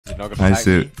not gonna I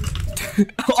see.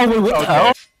 Oh wait, what the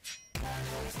hell?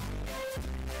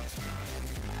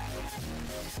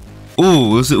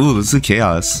 Ooh, this is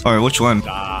chaos. Alright, which one?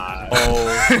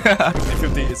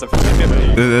 It's a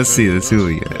 50-50. Let's see what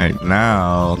we get. Alright,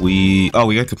 now we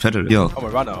got competitive. Yo. I'm a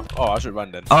runner. Oh, I should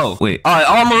run then. Oh, wait. Oh,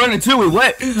 I'm a runner too. Wait,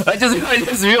 what? I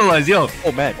just realized, yo.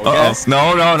 Oh man. Yes.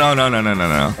 No.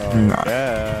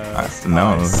 Yes. No.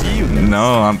 I see you.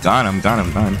 No, I'm gone.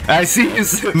 I see you.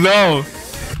 No.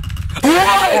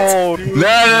 What? Oh,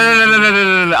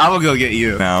 No. I'm gonna go get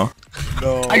you now.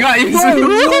 no. I got you.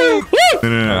 No.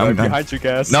 No, I'm done. Behind you,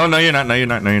 guys. No, you're not. I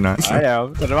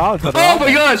am. Turn around. Oh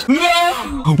my gosh!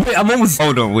 No! Wait, I'm almost.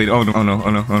 Oh no! Wait! Oh no!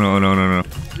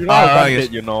 You know I want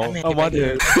it, you know. I want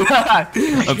it.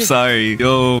 I'm sorry.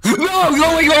 Yo. No!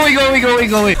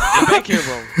 Go away! Thank you,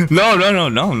 bro.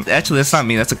 No. Actually, that's not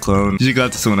me. That's a clone. You should go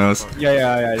to someone else.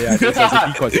 Yeah. It's a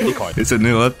decoy. It's a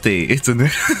new update. It's a new.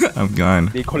 I'm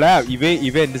gone. They collab.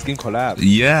 Event. This game collab.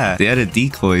 Yeah, they added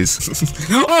decoys.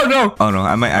 Oh no!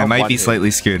 I might be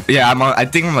slightly scared. Yeah, I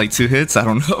think I'm like 2 hits. I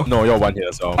don't know. No, you're 1 hit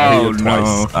as well. Oh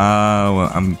no! Well,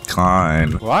 I'm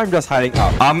gone. Well, I'm just hiding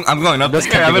up. I'm going up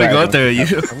there. I'm gonna go up there.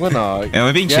 I'm gonna. Am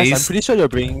I being chased? I'm pretty sure you're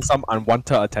bringing some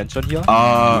unwanted attention here.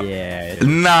 Yeah.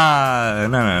 Nah.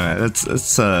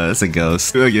 That's a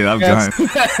ghost. Okay, I'm gone.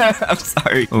 I'm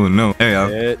sorry. Oh no. There you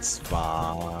go. It's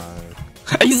fine.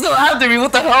 You still after me?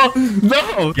 What the hell?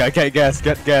 No. Yeah, get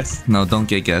guess. No, don't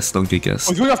get guessed. Oh,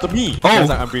 it's going after me. Oh yes,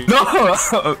 I'm bringing. no.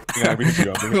 Yeah, I'm bringing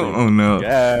you. Oh no.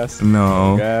 Yes.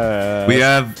 No. Yes. We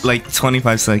have like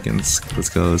 25 seconds. Let's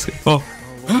go. Oh.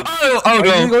 Oh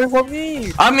no! Are you going for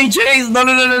me? I'm being chased! No!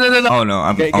 Oh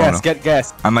no! Get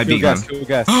guess. I might be gone.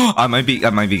 Guess. I might be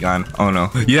gone. Oh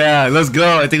no! Yeah, let's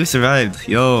go! I think we survived.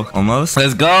 Yo, almost.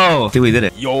 Let's go! I think we did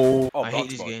it. Yo! Oh, I hate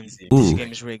this game. Ooh. This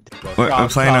game is rigged. We're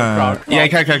playing yeah,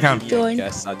 count. Join.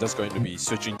 Yes, I'm just going to be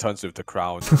switching turns with the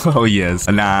crown. Oh yes.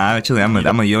 Nah, actually, I'm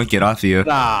gonna yank it off you.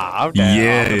 Nah, okay.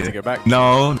 Yeah. I'm gonna take it back.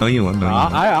 No, you won't.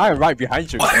 I'm right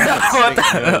behind you.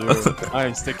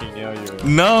 I'm sticking near you.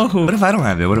 No. What if I don't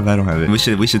have it? We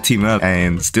should team up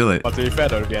and steal it. But to be fair,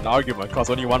 there will be an argument because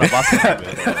only one of us have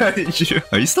it. Sure.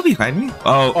 Are you still behind me?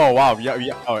 Oh. Oh wow.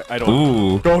 Yeah. Oh, I don't.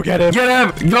 Ooh. Go get him.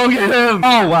 Go get him.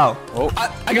 Oh wow. Oh.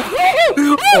 I got.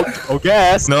 Oh,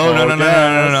 guess. No.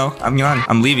 I'm gone.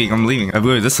 I'm leaving. I'm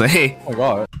going this way. Oh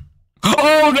god.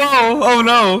 Oh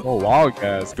no. Oh wow,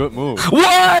 guys. Good move.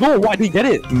 What? No, why didn't get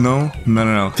it? No.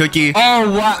 Cookie. Oh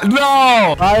wow.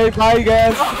 No. Bye,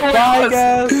 guys. Bye,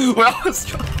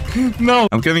 guys. No.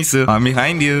 I'm coming soon. I'm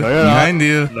behind you. No, behind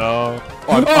you. No.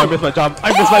 Oh, I missed my jump.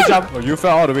 Oh, you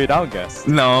fell all the way down, guys.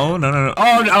 No. Oh no.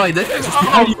 I did.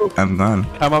 I'm gone.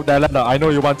 I'm up there, Lenda. I know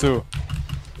you want to.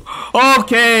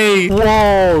 Okay.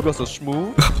 Whoa, that's a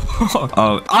smooth.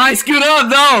 Oh, I screwed up.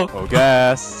 No. Oh,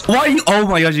 guess. Why are you? Oh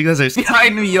my gosh, you guys are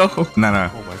behind me, yo. No.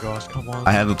 Oh my gosh, come on.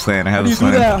 I have a plan. How do you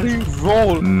do that? How do you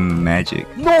roll? Magic.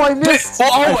 No, I missed.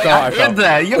 I heard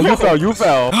that. Oh, you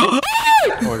fell. Oh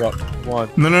my god. One.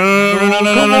 No. No.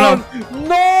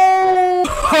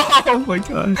 Oh my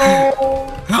god.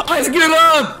 I screwed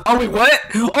up. Oh wait, what?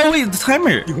 Oh wait, the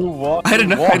timer. You what? I did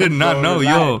not know,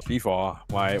 yo. FIFA.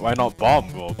 Why not bomb,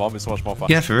 bro? Bomb is so much more fun.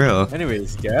 Yeah, for real.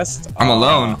 Anyways, guest. I'm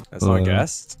alone. That's not a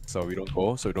guest, so we don't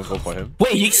go for him.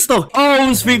 Wait, he still. Oh,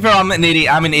 it's free throw. I'm an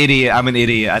idiot.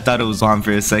 I thought it was on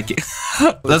for a second.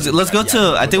 let's go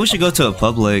to. I think we should go to a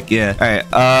public. Yeah. All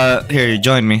right. Here,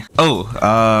 join me. Oh.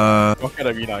 Rocket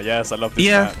Arena. Yes, I love this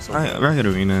Yeah. map. So Rocket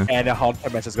Arena. and the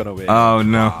Haunted match is gonna win. Oh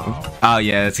no. Wow. Oh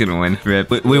yeah, it's gonna win. Rip.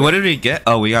 Wait, what did we get?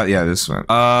 Oh, we got this one.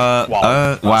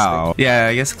 Wow. Yeah,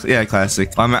 I guess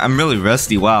classic. I'm really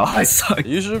rusty. Wow, I suck.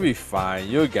 You should be fine.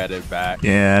 You'll get it back.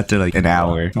 Yeah, after like an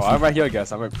hour. Oh, I'm right here,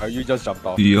 guys. You just jumped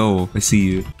off. Yo, I see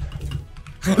you.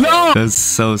 No! That's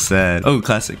so sad. Oh,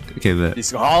 classic. Okay,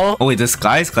 bet. Oh wait, this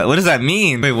guy's classic. What does that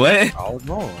mean? Wait, what? I don't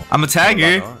know. I'm a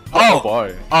tagger. Oh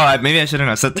boy. Oh, maybe I shouldn't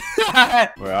have said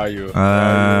that. Where are you?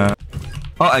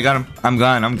 Oh, I got him. I'm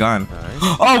gone. Nice.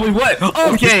 Oh, wait, what?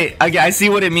 Okay, I see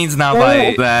what it means now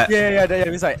by that. Yeah. That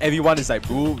means like everyone is like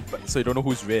blue, so you don't know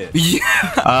who's red.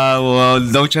 Yeah. Well,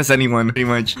 don't trust anyone, pretty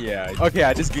much. Yeah.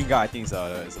 Okay, this green guy I think is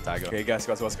a tiger. Okay, guys,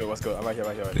 what's good? I'm right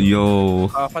here. Yo.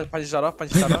 Punch each other.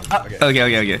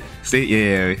 Okay. See,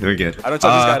 yeah, we're good. I don't trust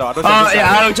this guy though.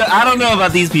 I don't know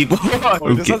about these people.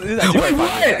 This is actually Wait,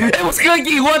 quite what? It was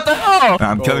Cookie. What the hell?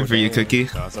 I'm coming for you, no. Cookie.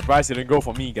 No, surprised you didn't go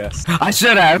for me, guys. I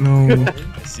should have. No.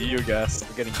 I see you guys.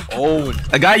 I'm getting old.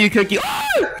 I got you, Cookie.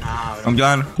 I'm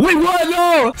gone. Wait, what?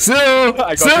 No. So.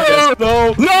 I got you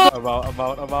guys. No.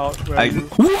 I'm out. Where are you?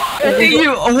 What? I hit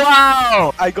you.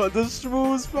 Wow. I got the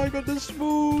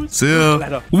smooth. So.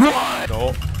 What?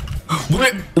 No.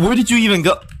 Where did you even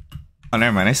go? Oh,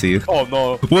 never mind. I see you. Oh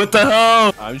no. What the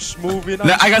hell? I'm just moving.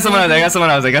 No, I got someone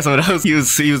else. He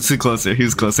was too closer. He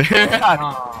was closer.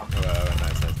 Nice.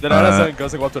 Then I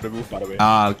goes go up to the roof, by the way.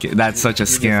 Ah, okay. That's such a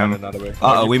scam.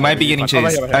 Way. We might be getting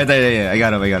chased. Oh, Alright, yeah, I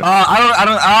got him.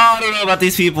 I don't know about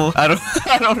these people. I don't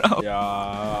know.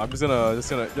 Yeah, I'm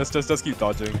just keep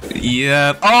dodging.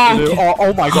 Yep. Oh, okay.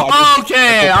 Oh my god.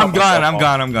 Okay, I'm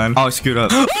gone. Oh, I screwed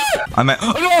up. I'm at.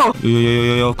 Oh no!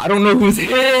 Yo. I don't know who's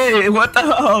hit. What the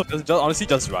hell? Honestly,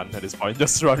 just run at this point.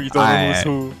 Just run. You don't know who's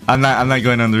who. I'm not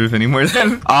going on the roof anymore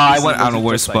then. I went on a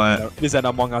worse spot. This is an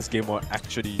Among Us game mode,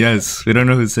 actually. Yes, we don't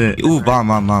know who's hit. Ooh,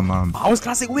 bomb. I was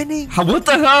classic winning. What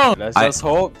the hell? Let's just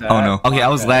hope that. Oh no. Okay, I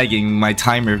was lagging. My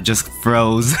timer just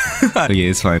froze. Okay,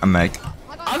 it's fine. I'm back.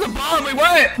 I was a bomb. Wait,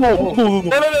 what?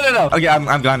 No. Okay,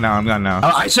 I'm gone now.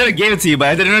 Oh, I should have gave it to you, but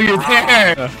I didn't know you were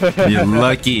there. You're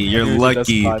lucky. You're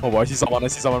lucky. Oh boy, I see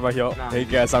someone right here. Hey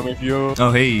guys, I'm with you.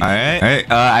 Oh hey. All right.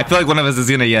 I feel like one of us is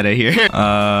gonna get it here.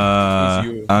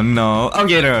 No.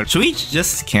 Okay, no. Should we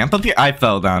just camp up here? I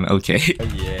fell down. Okay.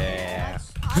 Yeah.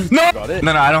 No!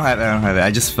 No, I don't have it. I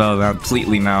just fell down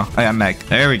completely now. I'm back.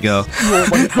 There we go. Oh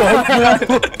my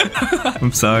god.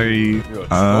 I'm sorry.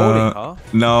 Huh?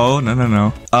 No. Oh my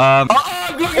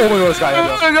god, this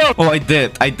guy. Oh, I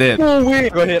did. Oh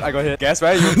wait. I got hit. Guess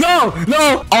where you? No!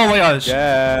 Oh my gosh.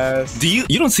 Yes. Do you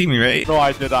don't see me, right? No,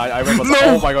 I did. I remember. No.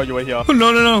 Oh my god, you were here.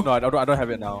 No. No, I don't have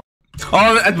it now.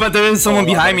 Oh, but there is someone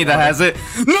behind me that has it.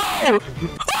 No!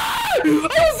 I'm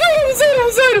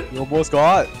sad. You almost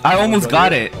got. I almost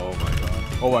got it. Oh my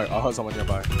god. Oh wait, I heard someone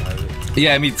nearby.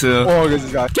 Yeah, me too. Oh, there's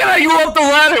this guy. Can I go up the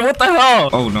ladder? What the hell?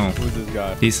 Oh no. Who's this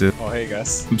guy? Hisu. Oh hey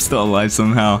guys. I'm still alive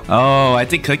somehow. Oh, I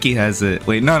think Cookie has it.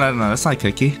 Wait, no, that's not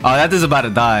Cookie. Oh, that is about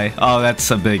to die. Oh, that's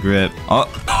a big rip. Oh,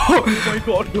 oh my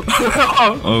god.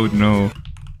 Oh no.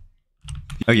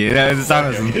 Okay, that's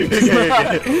not No.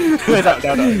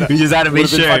 We just had to make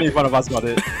sure. Funny if one of us got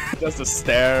it. Just a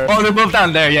stare. Oh, they're both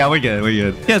down there. Yeah, we're good.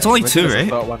 Yeah, it's only two, right?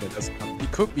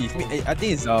 It could be. I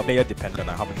think it's player dependent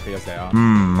on how many players there are.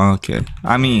 Okay.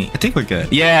 I mean, I think we're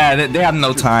good. Yeah, they have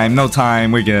no time.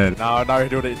 We're good. Now we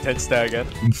do the intense stare again.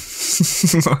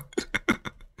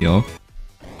 Yo.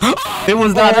 It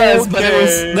was not us, but it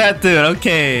was that dude.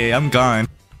 Okay, I'm gone.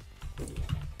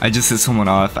 I just hit someone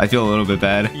off. I feel a little bit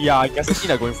bad. Yeah, I guess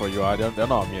they're going for you. They're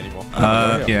not on me anymore.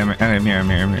 Yeah, I'm here.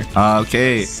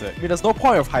 Okay. I mean, there's no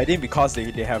point of hiding because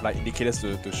they have like indicators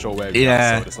to show where we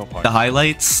are, so there's no point. The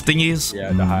highlights thingies?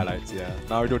 Yeah, the highlights, yeah.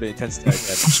 Now we do the intensity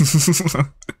again.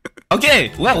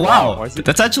 Okay, well, wow.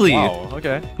 That's actually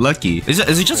lucky. Is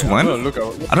it just one? Look,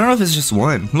 I don't know if it's just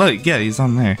one. Look, yeah, he's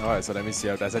on there. Alright, so let me see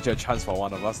if there's actually a chance for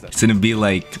one of us then. It's gonna be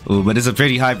like, oh, but it's a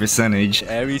pretty high percentage.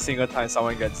 Every single time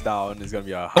someone gets down, it's gonna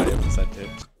be a higher percentage.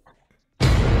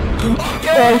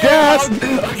 Oh, yes!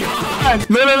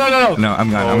 No. No, I'm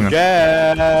gone.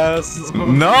 Yes!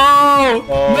 No!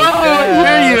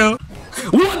 I hear you!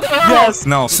 What the hell? Yes!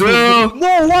 No. So...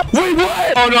 No, what? Wait,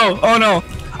 what? Oh no.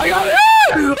 I got it!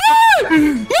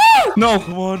 No!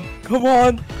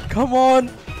 Come on!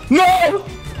 No!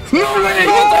 No way!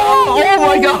 Oh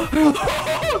my god!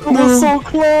 We're so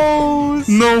close!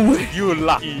 No way! You're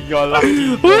lucky.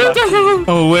 What the hell?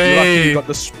 Oh way! You got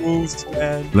the screws,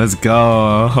 man. Let's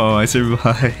go! Oh, I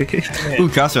survived. Ooh,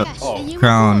 Kasha.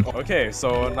 Crown. Okay,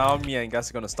 so now me and Gus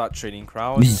are gonna start trading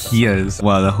crowns. Yes.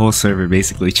 Wow, the whole server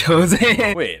basically chose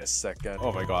it. Wait a second.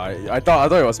 Oh my god. I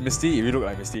thought it was Misty. If you look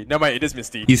like Misty. Never mind, it is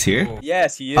Misty. He's here? Oh.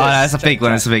 Yes, he is. Oh, that's a fake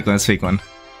one. It's a fake one.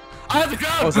 I have the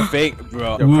crown! Oh, it's a fake,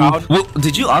 bro. Your crown? Well,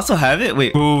 did you also have it?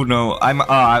 Wait. Oh, no.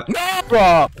 No,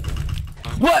 bro.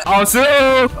 What? Oh, so...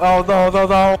 Oh, no.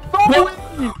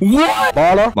 What?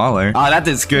 Baller. Oh, that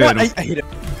is good. What? I hit him.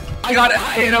 I got it.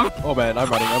 I hit him. Oh, man. I'm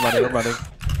running.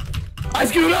 I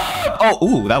screwed up. Oh,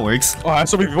 ooh, that works. Oh, I have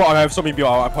so many people.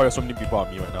 I probably have so many people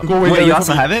on me right now. Go away. Wait, you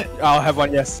also have it? I'll have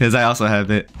one, yes. Because I also have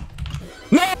it.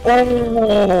 No!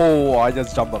 Oh, I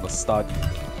just jumped on the stud.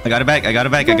 I got it back.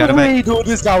 Wait, dude,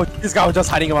 this guy was just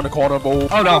hiding around the corner, bro.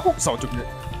 Oh no. Someone took it.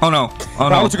 Oh no. Oh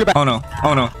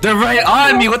no. They're right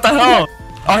on me. What the hell?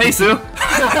 Oh, hey, Sue.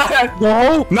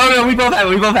 No, we both have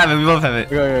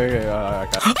it. Okay, I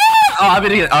got it. Oh, I'm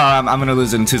gonna get. I'm gonna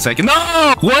lose it in 2 seconds.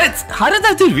 No! What? How did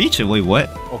that dude reach it? Wait,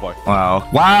 what? Oh boy.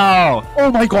 Wow.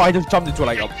 Oh my god, I just jumped into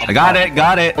like a I got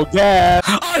it. Okay.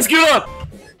 Oh, I screwed up.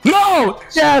 No!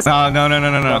 Yes! No.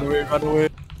 Run away.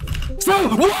 So,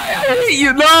 why? I hate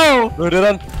you. No! No,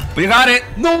 didn't. We got it.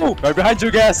 No! Right behind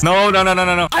you, Gas. No.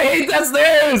 I hate that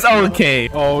stairs. Okay.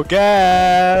 Oh,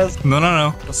 Gas.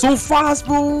 No. So fast,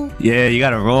 bro. Yeah, you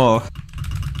gotta roll.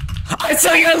 I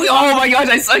suck at. Oh my gosh,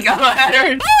 I suck at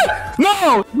ladder.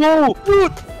 No!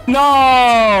 Dude. No!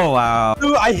 Wow.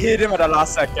 Dude, I hit him at the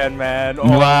last second, man.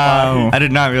 Oh Wow. my. I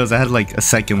did not realize I had like a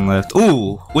second left.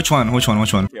 Ooh, which one? Which one?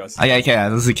 Which one? Chaos. Oh, yeah,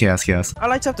 chaos. This is chaos. I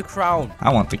like to have the crown.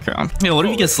 I want the crown. Yo, what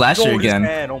if you get slasher Gold again?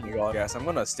 Man. Oh my god. Yes, I'm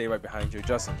gonna stay right behind you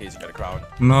just in case you get a crown.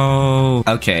 No.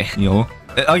 Okay, yo.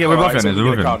 Okay, we're both running.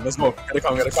 We're both running. Let's go. Get a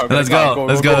crown. Get a crown. Let's go.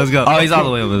 Let's go. Oh, he's all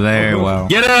the way over there. Wow.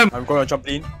 Get him! I'm going on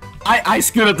trampoline. I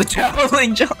screwed up the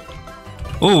trampoline jump.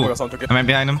 Ooh, am I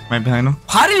behind him? Am I behind him?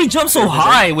 How did he jump so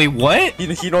high? Wait, what?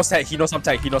 He knows tech. He knows some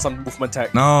tech. He knows some movement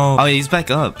tech. No. Oh, yeah, he's back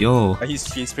up. Yo. He's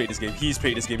played this game. He's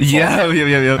played this game before. Yeah.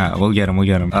 Alright, we'll get him.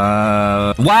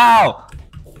 Wow.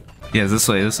 Yeah, this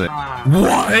way.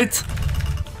 What?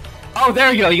 Oh,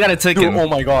 there you go. You got a ticket. Dude, oh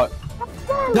my god.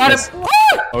 Got it.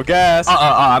 Oh, gas.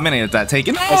 I'm gonna get that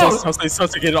taken. No. I'm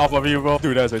supposed to get it off of you, bro.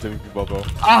 Dude, that's way too many people, bro.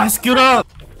 I screwed up.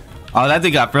 Oh, that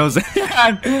thing got frozen.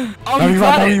 Now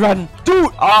we run. Dude.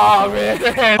 Oh,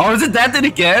 man. Oh, is it that thing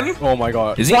again? Oh my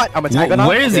god. Is he? What? I'm a tiger now?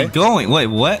 Where is he going? Wait,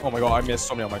 what? Oh my god, I missed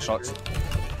so many of my shots.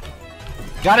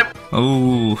 Got it.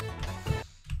 Oh.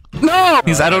 No!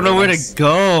 Because I don't know where to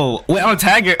go. Wait, I'm a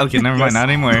tagger. Okay, never mind. Not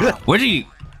anymore. Where do you...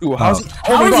 Dude, how is he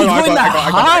going that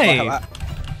high?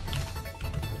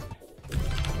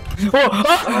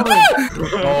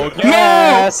 Oh,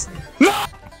 yes. No!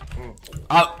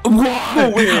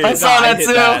 Whoa! I saw that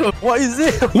too. What is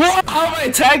it? What? How am I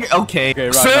tagger? Okay. Okay,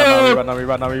 run.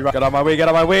 Get out of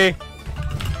my way.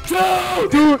 No!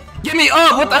 Dude, get me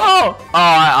up! What the hell? Oh,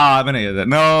 I'm gonna get that.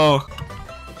 No.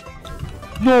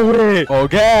 No way. Oh,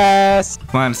 gas.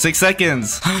 Come on, 6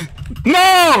 seconds.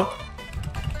 No!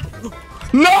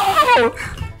 No!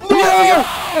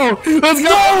 Let's go!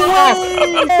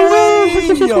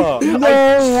 No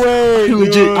way!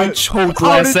 Legit, I choked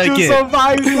last second. How did you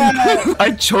survive that?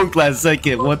 I choked last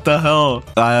second. What the hell?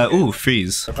 Ooh,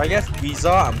 freeze. If I get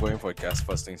Frieza, I'm going for a gas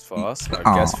first things first. If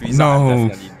I guess Frieza, no. I'm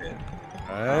definitely dead.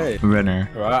 Alright. Runner.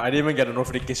 Right, I didn't even get a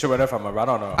notification whether if I'm a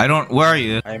runner or not. I don't. Where are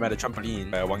you? I am at a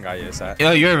trampoline. One guy is at.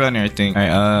 Oh, you're a runner, I think.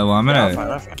 Alright, well, I'm gonna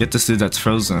fine. get this dude that's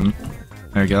frozen.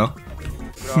 There we go.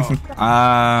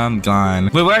 I'm gone.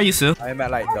 Wait, where are you, Sue? I'm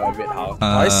at like the red house.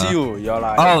 I see you. You're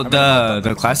like. Oh,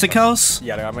 the classic house?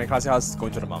 Yeah, I'm in classic house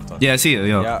going to the mountain. Yeah, I see you.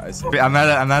 Yo. Yeah, I see. I'm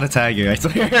not a tagger, I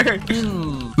swear.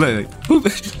 Look.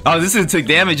 Oh, this dude took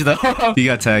damage though. He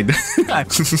got tagged.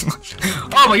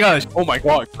 Oh my gosh. Oh my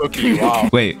god, Cookie. Wow.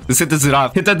 Wait, let's hit this dude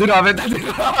off. Hit that dude off.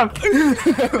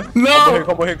 No.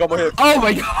 Come on here. Oh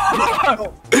my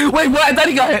god. Wait, what? I thought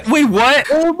he got hit. Wait, what?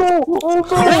 Oh no.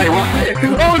 Wait, what?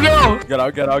 Oh no.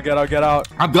 Get out.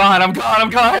 I'm gone.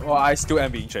 Well, I still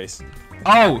am being chased.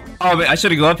 Oh, man, I should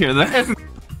have go up here then.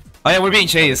 Oh yeah, we're being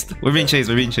chased.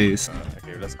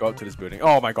 Okay, let's go up to this building.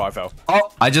 Oh my god, I fell.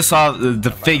 Oh, I just saw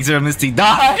the fake Zero Misty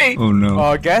die. Oh no.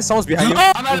 I guess someone's behind you.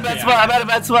 Oh, I'm at a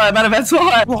bad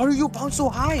spot. Why do you bounce so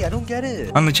high? I don't get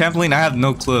it. On the trampoline, I have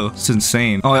no clue. It's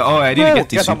insane. Oh, I didn't get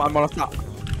these. Yes, I'm on a start.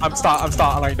 I'm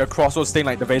start like the crossroads staying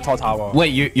like the very tall tower. Wait,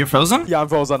 you're frozen? Yeah, I'm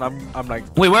frozen. I'm like.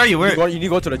 Wait, where are you? Where? You need to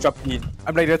go to the trampoline.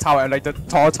 I'm like the tower. I'm like the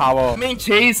tall tower. I'm being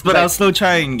chased, but I'll still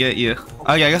try and get you.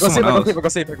 Okay, I got someone else. Go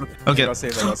save. Okay.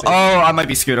 Oh, I might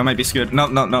be screwed. No.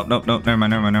 Never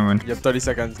mind. You have 30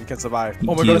 seconds. You can survive.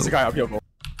 Oh my god, there's a guy up here, bro.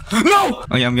 No!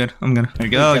 Oh yeah, I'm good. There we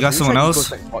go. I got someone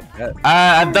else.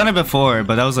 I've done it before,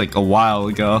 but that was like a while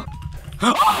ago.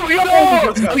 Oh my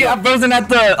god! Oh yeah, I'm frozen at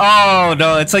the. Oh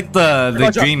no, it's like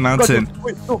the green mountain.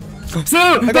 Wait, no.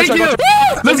 So, thank you!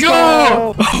 Let's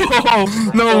go!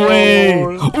 Oh, no way!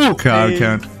 Oh,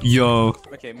 count. Yo.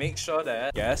 Okay, make sure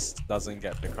that guest doesn't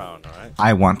get the crown, alright?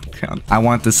 I want the crown. I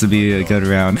want this to be a good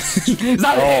round. I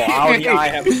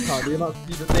have the crown. Do you not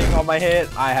see the thing on my head?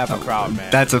 I have a crown,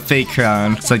 man. That's a fake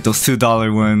crown. It's like those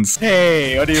 $2 ones.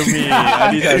 Hey, what do you mean?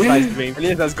 At least that's nice paint. At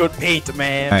least that's good paint,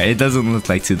 man. Alright, it doesn't look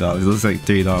like $2. It looks like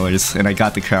 $3, and I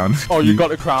got the crown. Oh, you got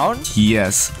the crown?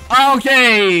 Yes.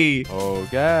 Okay!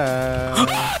 Okay.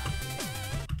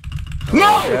 No!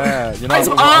 Yeah, you know, I'm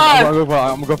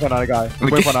gonna go for another guy.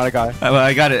 Well,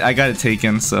 I got it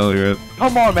taken, so you're...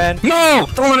 Come on, man. No!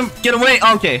 Don't let him get away.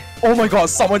 Okay. Oh my god,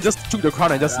 someone just took the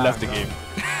crown and just left the game.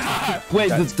 Wait,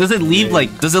 does it leave,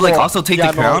 like, does it, like, also take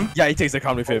the crown? Yeah, he takes the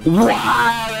crown with him.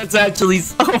 Wow, that's actually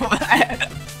so bad.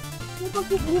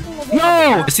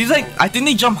 No! It seems like, I think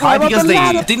they jump high because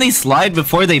I think they slide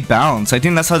before they bounce. I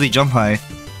think that's how they jump high.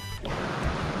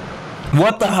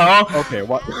 What the hell? Okay,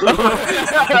 what?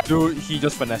 Dude, he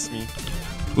just finessed me.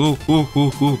 Ooh.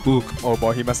 Oh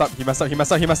boy, he messed up. Bro,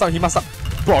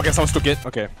 I guess someone took it.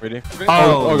 Okay, ready?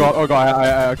 Oh god,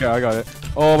 I got it.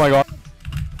 Oh my god.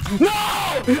 No!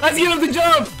 I see him to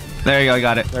jump! There you go, I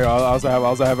got it. There you go, I also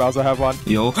have one.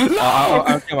 Yo.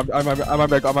 I might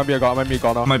be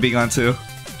gone now. Might be gone too.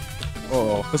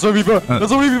 Oh, there's so many people. There's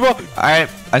so many people. Alright,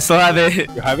 I still have it.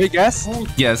 You have it, guess?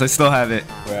 Yes, I still have it.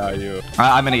 Where are you?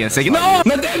 I'm gonna get second. No!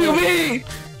 Nathaniel, me!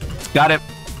 Got it.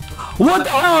 What the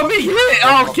hell? Me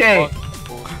hit! Okay.